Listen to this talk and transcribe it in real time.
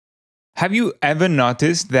Have you ever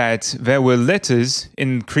noticed that there were letters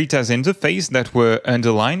in Krita's interface that were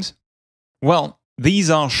underlined? Well,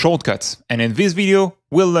 these are shortcuts, and in this video,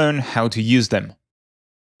 we'll learn how to use them.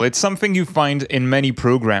 It's something you find in many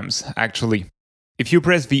programs, actually. If you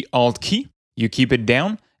press the Alt key, you keep it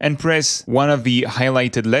down, and press one of the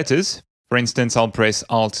highlighted letters, for instance, I'll press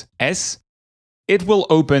Alt S, it will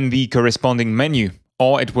open the corresponding menu,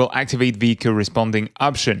 or it will activate the corresponding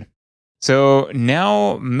option. So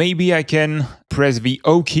now maybe I can press the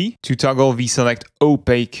O key to toggle the Select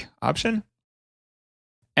Opaque option.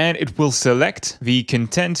 And it will select the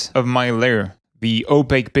content of my layer, the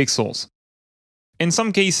opaque pixels. In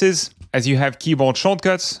some cases, as you have keyboard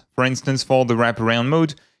shortcuts, for instance for the wraparound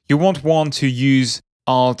mode, you won't want to use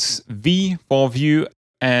Alt-V for view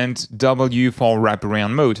and W for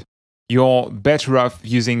wraparound mode. You're better off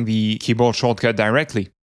using the keyboard shortcut directly.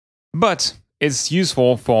 But it's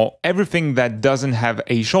useful for everything that doesn't have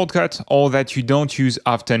a shortcut or that you don't use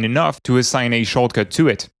often enough to assign a shortcut to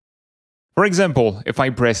it. For example, if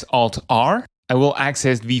I press Alt-R, I will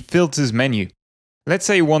access the Filters menu. Let's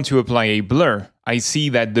say I want to apply a blur. I see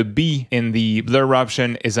that the B in the blur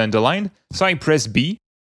option is underlined, so I press B,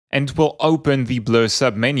 and it will open the blur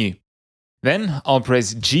submenu. Then I'll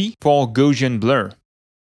press G for Gaussian blur.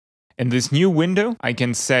 In this new window, I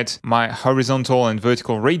can set my horizontal and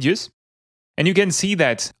vertical radius, and you can see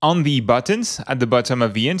that on the buttons at the bottom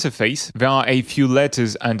of the interface, there are a few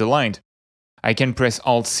letters underlined. I can press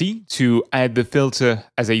Alt-C to add the filter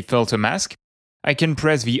as a filter mask. I can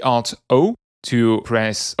press the Alt-O to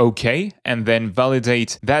press OK and then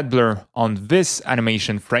validate that blur on this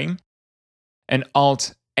animation frame. And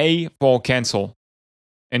Alt-A for cancel.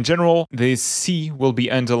 In general, this C will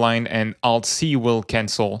be underlined and Alt-C will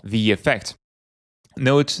cancel the effect.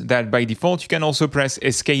 Note that by default you can also press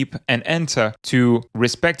Escape and Enter to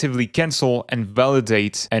respectively cancel and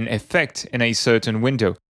validate an effect in a certain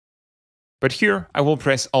window. But here I will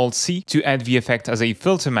press Alt-C to add the effect as a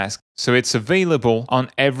filter mask, so it's available on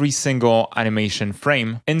every single animation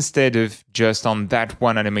frame instead of just on that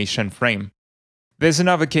one animation frame. There's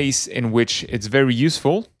another case in which it's very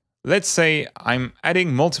useful. Let's say I'm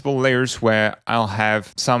adding multiple layers where I'll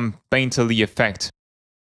have some painterly effect.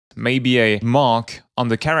 Maybe a mark on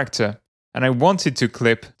the character, and I want it to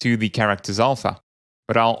clip to the character's alpha.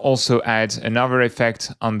 But I'll also add another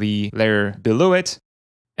effect on the layer below it,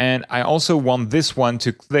 and I also want this one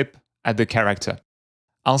to clip at the character.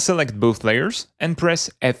 I'll select both layers and press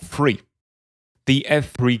F3. The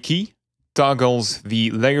F3 key toggles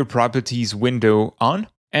the Layer Properties window on,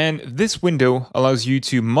 and this window allows you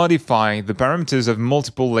to modify the parameters of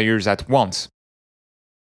multiple layers at once.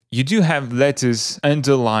 You do have letters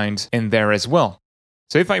underlined in there as well.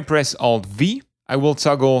 So if I press Alt-V, I will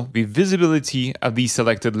toggle the visibility of the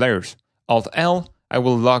selected layers. Alt-L, I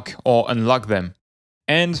will lock or unlock them.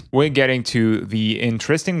 And we're getting to the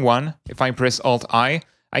interesting one. If I press Alt-I,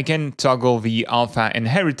 I can toggle the alpha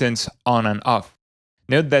inheritance on and off.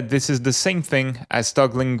 Note that this is the same thing as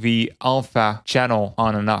toggling the alpha channel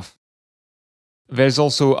on and off. There's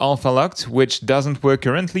also alpha locked, which doesn't work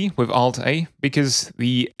currently with Alt-A because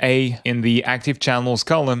the A in the active channels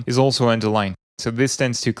column is also underlined, so this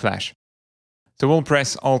tends to clash. So we'll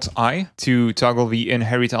press Alt-I to toggle the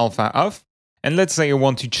inherit alpha off, and let's say I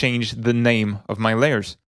want to change the name of my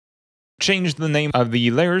layers. Change the name of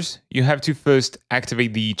the layers, you have to first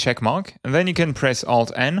activate the checkmark, and then you can press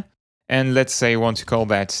Alt-N, and let's say I want to call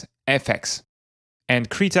that FX. And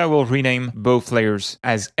Krita will rename both layers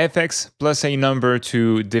as FX plus a number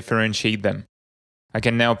to differentiate them. I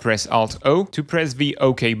can now press Alt-O to press the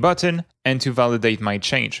OK button and to validate my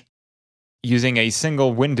change. Using a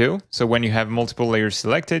single window, so when you have multiple layers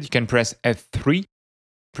selected, you can press F3,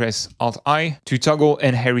 press Alt-I to toggle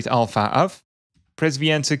inherit alpha off, press the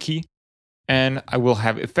Enter key, and I will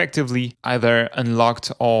have effectively either unlocked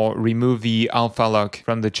or removed the alpha lock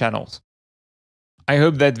from the channels. I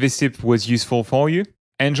hope that this tip was useful for you.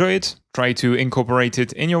 Enjoy it, try to incorporate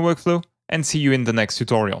it in your workflow, and see you in the next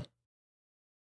tutorial.